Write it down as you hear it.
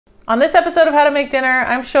On this episode of How to Make Dinner,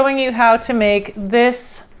 I'm showing you how to make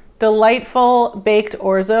this delightful baked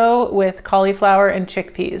orzo with cauliflower and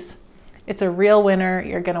chickpeas. It's a real winner.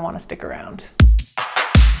 You're gonna want to stick around.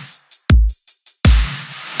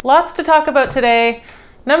 Lots to talk about today.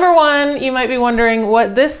 Number one, you might be wondering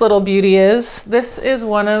what this little beauty is. This is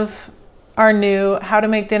one of our new How to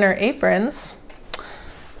Make Dinner aprons.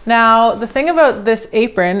 Now, the thing about this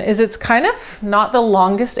apron is it's kind of not the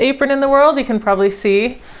longest apron in the world, you can probably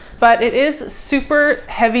see, but it is super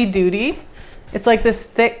heavy duty. It's like this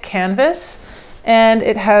thick canvas, and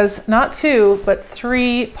it has not 2, but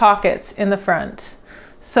 3 pockets in the front.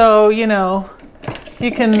 So, you know,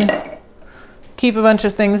 you can keep a bunch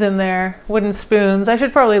of things in there. Wooden spoons. I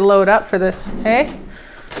should probably load up for this, hey?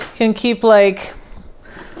 You can keep like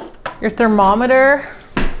your thermometer.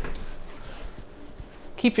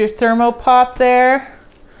 Keep your thermopop there.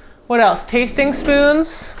 What else? Tasting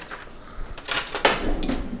spoons.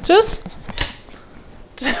 Just,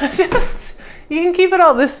 you can keep it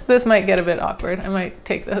all. This might get a bit awkward. I might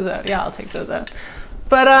take those out. Yeah, I'll take those out.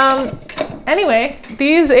 But anyway,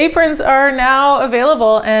 these aprons are now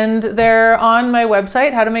available and they're on my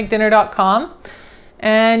website, howtomakedinner.com,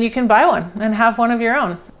 and you can buy one and have one of your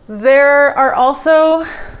own. There are also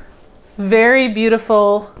very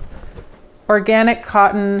beautiful organic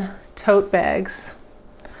cotton tote bags.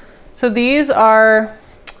 So these are,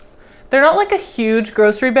 they're not like a huge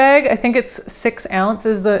grocery bag. I think it's 6 ounce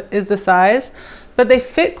is the size, but they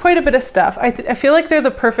fit quite a bit of stuff. I feel like they're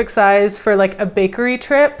the perfect size for like a bakery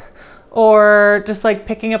trip or just like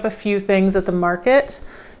picking up a few things at the market.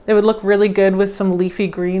 They would look really good with some leafy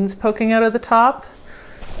greens poking out of the top.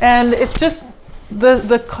 And it's just,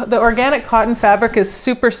 the organic cotton fabric is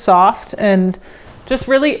super soft and just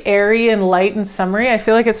really airy and light and summery. I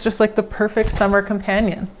feel like it's just like the perfect summer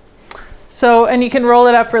companion. So, and you can roll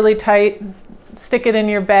it up really tight, stick it in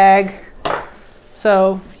your bag,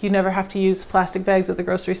 so you never have to use plastic bags at the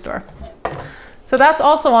grocery store. So that's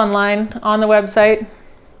also online on the website.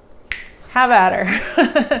 Have at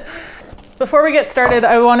her. Before we get started,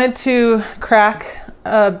 I wanted to crack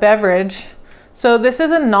a beverage. So this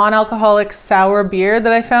is a non-alcoholic sour beer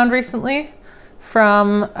that I found recently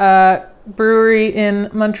from a brewery in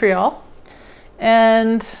Montreal.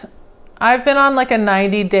 And I've been on like a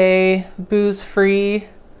 90-day booze-free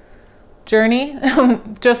journey,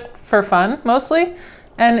 just for fun mostly.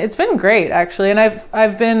 And it's been great actually. And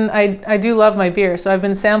I do love my beer. So I've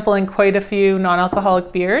been sampling quite a few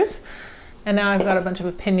non-alcoholic beers. And now I've got a bunch of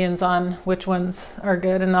opinions on which ones are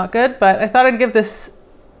good and not good. But I thought I'd give this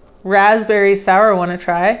raspberry sour one a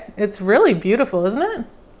try. It's really beautiful, isn't it?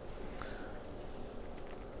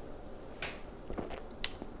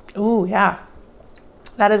 Ooh, yeah.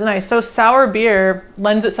 That is nice. So sour beer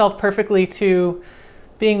lends itself perfectly to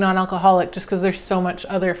being non-alcoholic just because there's so much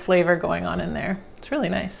other flavor going on in there. It's really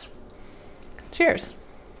nice. Cheers.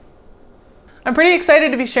 I'm pretty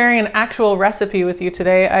excited to be sharing an actual recipe with you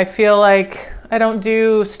today. I feel like I don't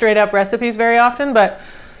do straight up recipes very often, but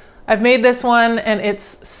I've made this one and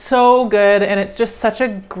it's so good and it's just such a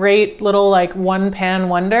great little like one pan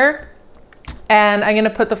wonder. And I'm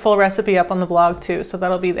gonna put the full recipe up on the blog too, so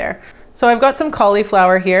that'll be there. So I've got some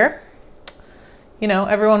cauliflower here. You know,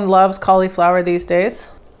 everyone loves cauliflower these days,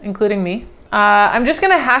 including me. I'm just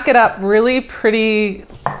gonna hack it up really pretty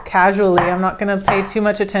casually. I'm not gonna pay too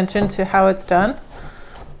much attention to how it's done.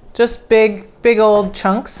 Just big old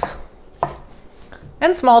chunks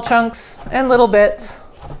and small chunks and little bits.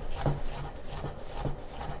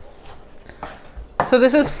 So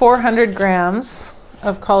this is 400 grams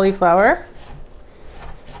of cauliflower.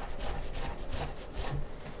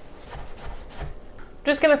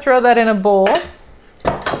 Just gonna throw that in a bowl.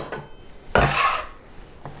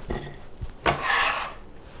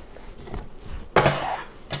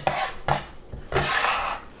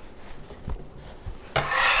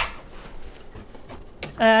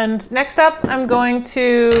 And next up, I'm going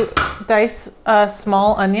to dice a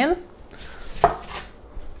small onion.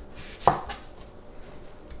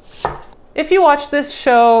 If you watch this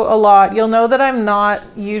show a lot, you'll know that I'm not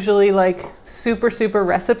usually like super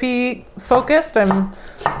recipe focused. I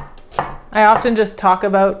often just talk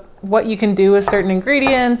about what you can do with certain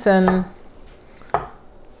ingredients and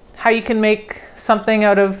how you can make something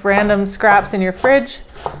out of random scraps in your fridge.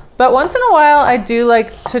 But once in a while, I do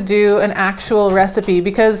like to do an actual recipe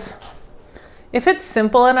because if it's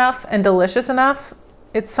simple enough and delicious enough,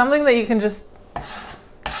 it's something that you can just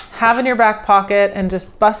have in your back pocket and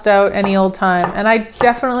just bust out any old time. And I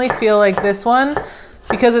definitely feel like this one,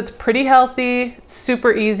 because it's pretty healthy, it's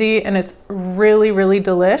super easy, and it's really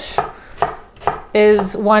delish.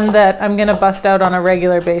 is one that I'm gonna bust out on a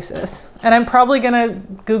regular basis. And I'm probably gonna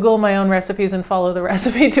Google my own recipes and follow the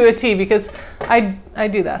recipe to a T, because I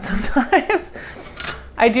do that sometimes.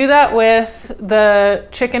 I do that with the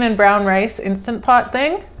chicken and brown rice Instant Pot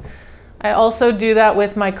thing. I also do that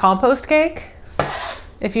with my compost cake.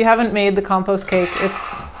 If you haven't made the compost cake,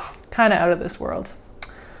 it's kind of out of this world.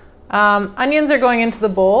 Onions are going into the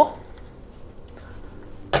bowl.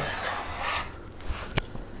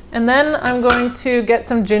 And then I'm going to get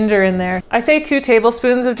some ginger in there. I say 2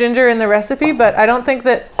 tablespoons of ginger in the recipe, but I don't think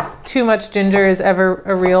that too much ginger is ever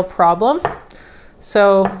a real problem.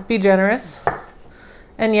 So be generous.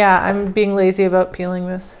 And yeah, I'm being lazy about peeling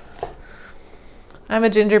this. I'm a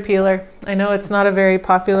ginger peeler. I know it's not a very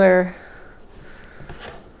popular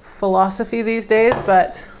philosophy these days,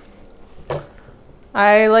 but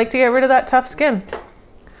I like to get rid of that tough skin.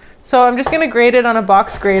 So I'm just gonna grate it on a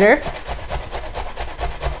box grater.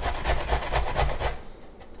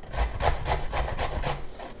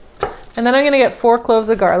 And then I'm gonna get 4 cloves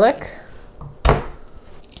of garlic.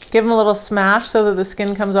 Give them a little smash so that the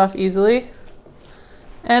skin comes off easily.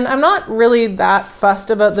 And I'm not really that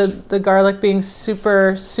fussed about the garlic being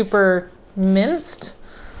super, super minced,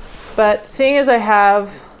 but seeing as I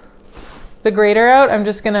have the grater out, I'm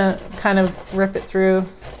just gonna kind of rip it through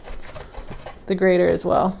the grater as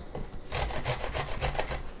well.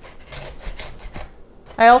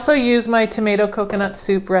 I also use my tomato coconut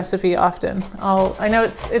soup recipe often. I know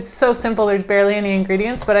it's so simple, there's barely any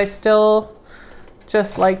ingredients, but I still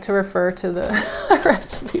just like to refer to the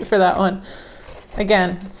recipe for that one.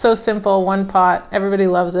 Again, so simple, 1 pot, everybody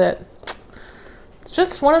loves it. It's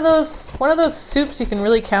just one of those soups you can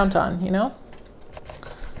really count on, you know?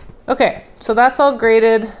 Okay, so that's all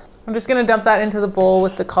grated. I'm just gonna dump that into the bowl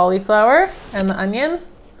with the cauliflower and the onion.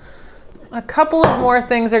 A couple of more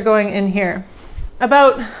things are going in here.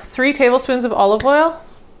 About 3 tablespoons of olive oil.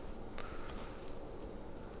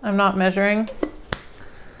 I'm not measuring.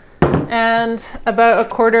 And about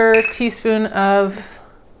 1/4 teaspoon of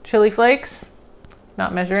chili flakes.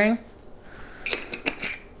 Not measuring.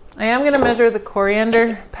 I am gonna measure the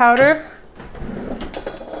coriander powder.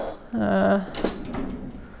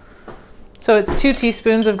 So it's 2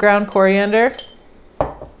 teaspoons of ground coriander.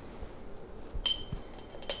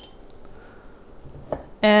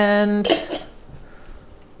 And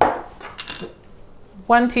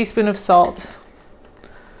 1 teaspoon of salt.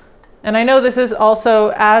 And I know this is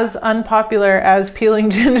also as unpopular as peeling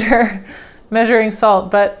ginger, measuring salt,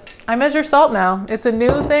 but I measure salt now. It's a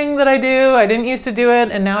new thing that I do. I didn't used to do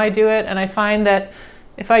it, and now I do it. And I find that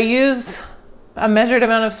if I use a measured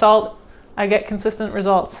amount of salt, I get consistent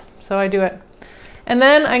results. So I do it. And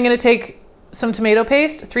then I'm gonna take some tomato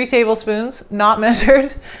paste, 3 tablespoons, not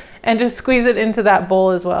measured, and just squeeze it into that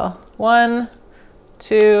bowl as well. 1,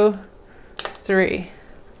 2, 3.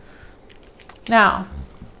 Now,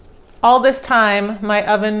 all this time, my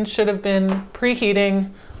oven should have been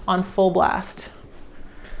preheating on full blast.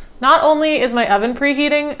 Not only is my oven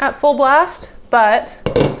preheating at full blast, but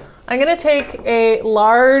I'm gonna take a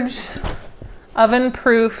large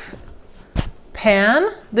oven-proof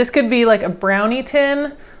pan. This could be like a brownie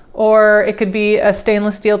tin, or it could be a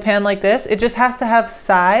stainless steel pan like this. It just has to have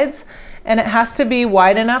sides, and it has to be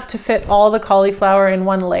wide enough to fit all the cauliflower in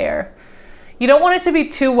one layer. You don't want it to be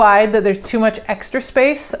too wide that there's too much extra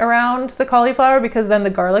space around the cauliflower, because then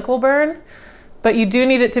the garlic will burn. But you do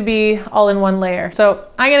need it to be all in one layer. So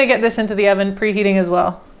I'm gonna get this into the oven preheating as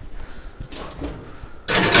well.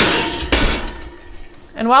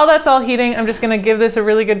 And while that's all heating, I'm just gonna give this a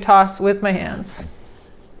really good toss with my hands.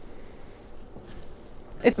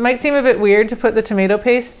 It might seem a bit weird to put the tomato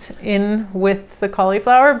paste in with the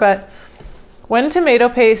cauliflower, but when tomato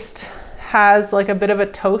paste has like a bit of a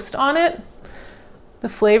toast on it, the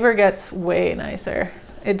flavor gets way nicer.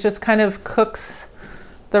 It just kind of cooks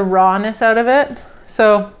the rawness out of it.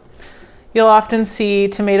 So you'll often see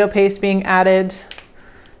tomato paste being added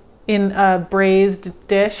in a braised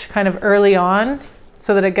dish kind of early on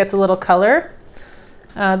so that it gets a little color.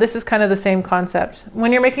 This is kind of the same concept.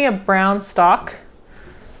 When you're making a brown stock,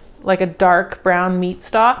 like a dark brown meat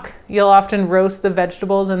stock, you'll often roast the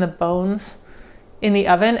vegetables and the bones in the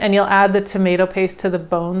oven, and you'll add the tomato paste to the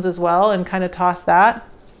bones as well and kind of toss that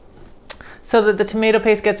so that the tomato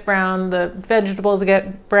paste gets brown, the vegetables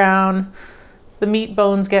get brown, the meat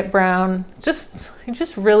bones get brown. Just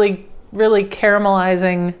really, really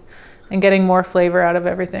caramelizing and getting more flavor out of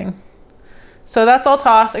everything. So that's all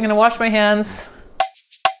tossed. I'm gonna wash my hands.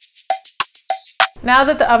 Now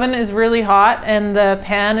that the oven is really hot and the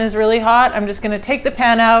pan is really hot, I'm just gonna take the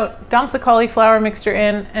pan out, dump the cauliflower mixture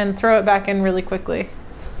in, and throw it back in really quickly.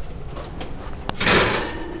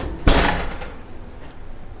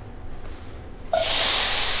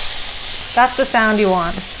 That's the sound you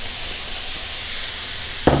want.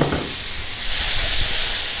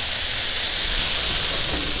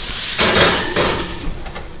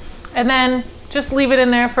 And then just leave it in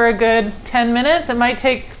there for a good 10 minutes. It might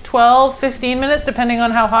take 12, 15 minutes, depending on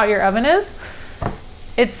how hot your oven is.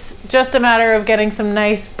 It's just a matter of getting some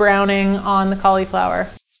nice browning on the cauliflower.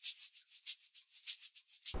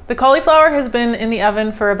 The cauliflower has been in the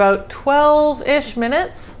oven for about 12-ish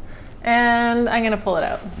minutes, and I'm gonna pull it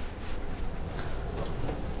out.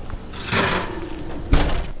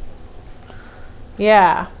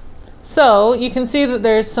 Yeah, so you can see that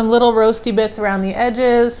there's some little roasty bits around the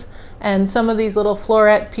edges, and some of these little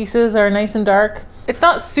floret pieces are nice and dark. It's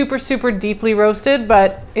not super, super deeply roasted,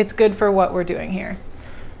 but it's good for what we're doing here.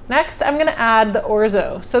 Next, I'm gonna add the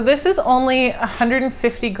Orzo. So this is only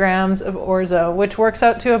 150 grams of Orzo, which works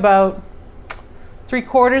out to about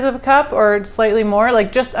 3/4 of a cup or slightly more,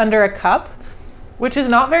 like just under a cup, which is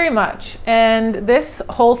not very much. And this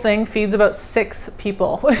whole thing feeds about 6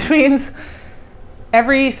 people, which means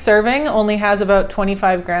every serving only has about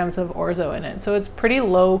 25 grams of Orzo in it. So it's pretty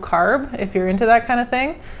low carb if you're into that kind of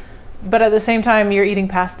thing. But at the same time, you're eating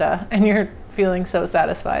pasta and you're feeling so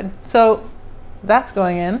satisfied. So that's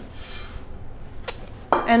going in.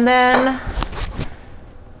 And then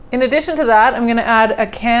in addition to that, I'm gonna add a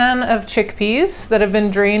can of chickpeas that have been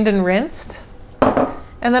drained and rinsed.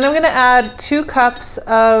 And then I'm gonna add 2 cups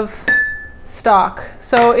of stock.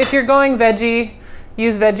 So if you're going veggie,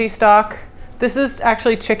 use veggie stock. This is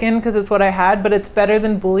actually chicken because it's what I had, but it's better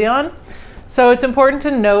than bouillon. So it's important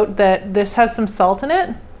to note that this has some salt in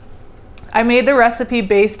it. I made the recipe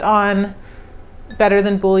based on better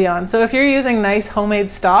than bouillon. So if you're using nice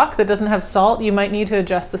homemade stock that doesn't have salt, you might need to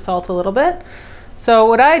adjust the salt a little bit. So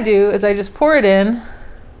what I do is I just pour it in,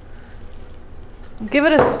 give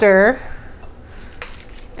it a stir,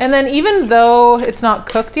 and then even though it's not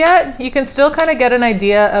cooked yet, you can still kind of get an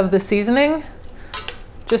idea of the seasoning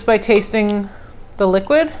just by tasting the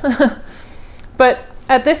liquid. But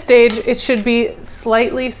at this stage, it should be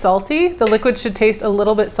slightly salty. The liquid should taste a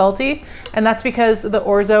little bit salty, and that's because the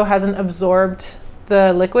Orzo hasn't absorbed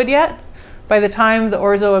the liquid yet. By the time the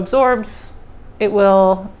Orzo absorbs, it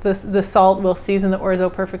will, the salt will season the Orzo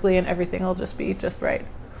perfectly and everything will just be just right.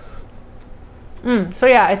 So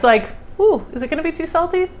yeah, it's like, ooh, is it gonna be too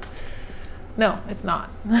salty? No, it's not.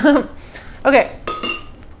 Okay,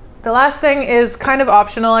 the last thing is kind of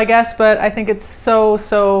optional, I guess, but I think it's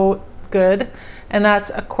so good. And that's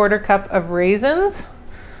a 1/4 cup of raisins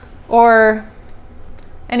or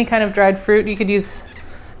any kind of dried fruit. You could use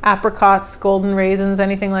apricots, golden raisins,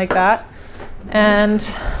 anything like that. And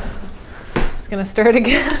just gonna stir it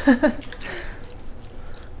again.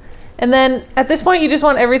 And then at this point, you just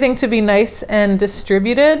want everything to be nice and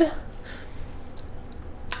distributed.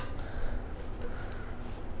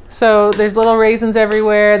 So there's little raisins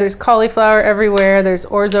everywhere, there's cauliflower everywhere, there's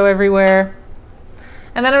Orzo everywhere.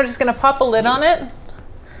 And then I'm just gonna pop a lid on it.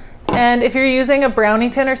 And if you're using a brownie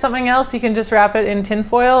tin or something else, you can just wrap it in tin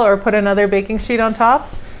foil or put another baking sheet on top.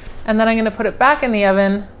 And then I'm gonna put it back in the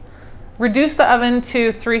oven, reduce the oven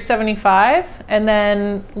to 375, and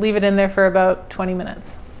then leave it in there for about 20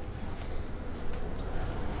 minutes.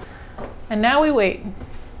 And now we wait. You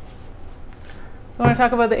wanna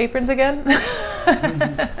talk about the aprons again?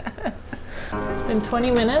 It's been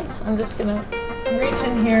 20 minutes. I'm just gonna reach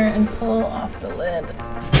in here and pull off the lid.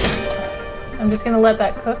 I'm just gonna let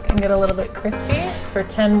that cook and get a little bit crispy for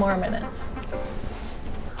 10 more minutes.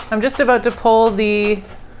 I'm just about to pull the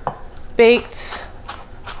baked,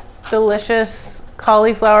 delicious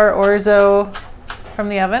cauliflower Orzo from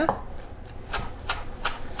the oven.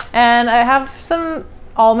 And I have some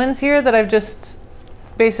almonds here that I've just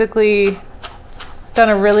basically done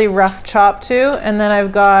a really rough chop to, and then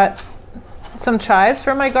I've got some chives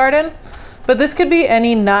from my garden. But this could be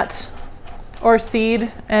any nut or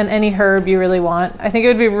seed and any herb you really want. I think it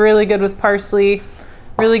would be really good with parsley,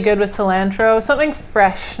 really good with cilantro, something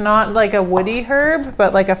fresh, not like a woody herb,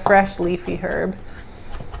 but like a fresh leafy herb.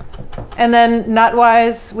 And then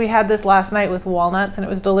nut-wise, we had this last night with walnuts and it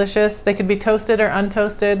was delicious. They could be toasted or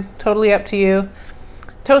untoasted, totally up to you.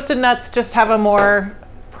 Toasted nuts just have a more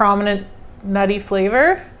prominent nutty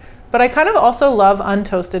flavor, but I kind of also love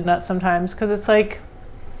untoasted nuts sometimes because it's like,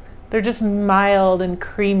 they're just mild and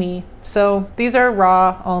creamy. So these are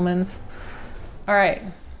raw almonds. All right,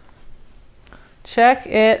 check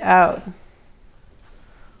it out.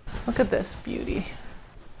 Look at this beauty.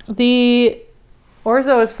 The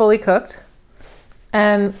Orzo is fully cooked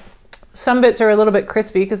and some bits are a little bit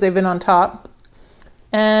crispy because they've been on top.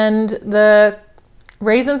 And the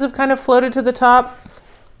raisins have kind of floated to the top.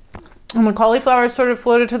 And the cauliflower sort of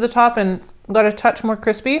floated to the top and got a touch more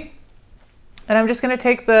crispy. And I'm just gonna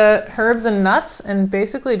take the herbs and nuts and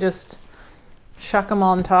basically just chuck them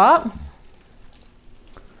on top.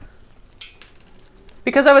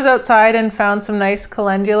 Because I was outside and found some nice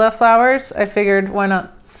calendula flowers, I figured why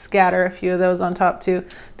not scatter a few of those on top too.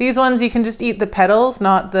 These ones you can just eat the petals,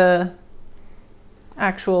 not the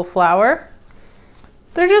actual flower.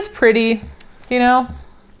 They're just pretty, you know.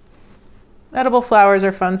 Edible flowers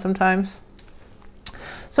are fun sometimes.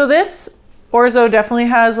 So this Orzo definitely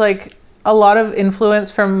has like a lot of influence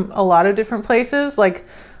from a lot of different places. Like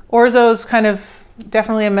Orzo's kind of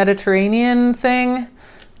definitely a Mediterranean thing,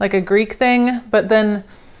 like a Greek thing, but then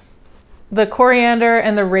the coriander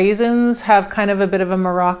and the raisins have kind of a bit of a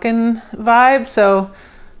Moroccan vibe. So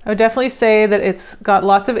I would definitely say that it's got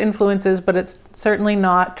lots of influences, but it's certainly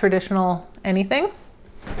not traditional anything.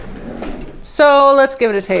 So let's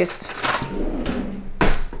give it a taste.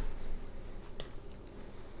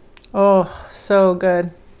 Oh, so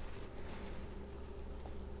good.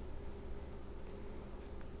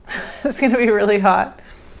 It's gonna be really hot.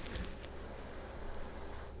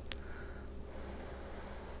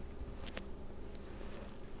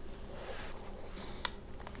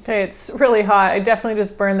 Okay, it's really hot. I definitely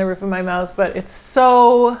just burned the roof of my mouth, but it's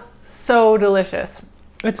so, so delicious.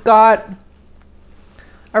 It's got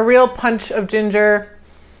a real punch of ginger.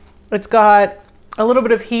 It's got a little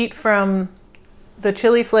bit of heat from the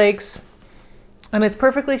chili flakes, and it's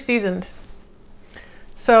perfectly seasoned.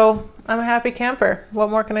 So I'm a happy camper. What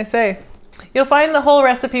more can I say? You'll find the whole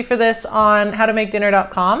recipe for this on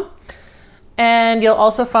howtomakedinner.com. And you'll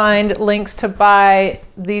also find links to buy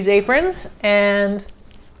these aprons and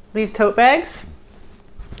these tote bags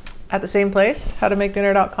at the same place,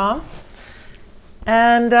 howtomakedinner.com.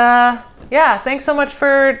 And yeah, thanks so much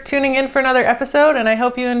for tuning in for another episode, and I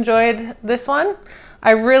hope you enjoyed this one.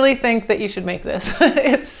 I really think that you should make this.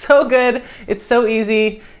 It's so good. It's so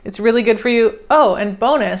easy. It's really good for you. Oh, and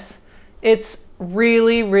bonus, it's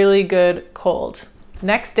really, really good cold.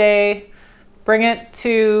 Next day, bring it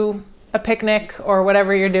to a picnic or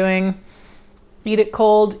whatever you're doing. Eat it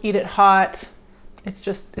cold, eat it hot. It's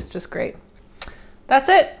just great. That's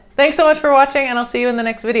it. Thanks so much for watching, and I'll see you in the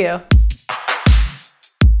next video.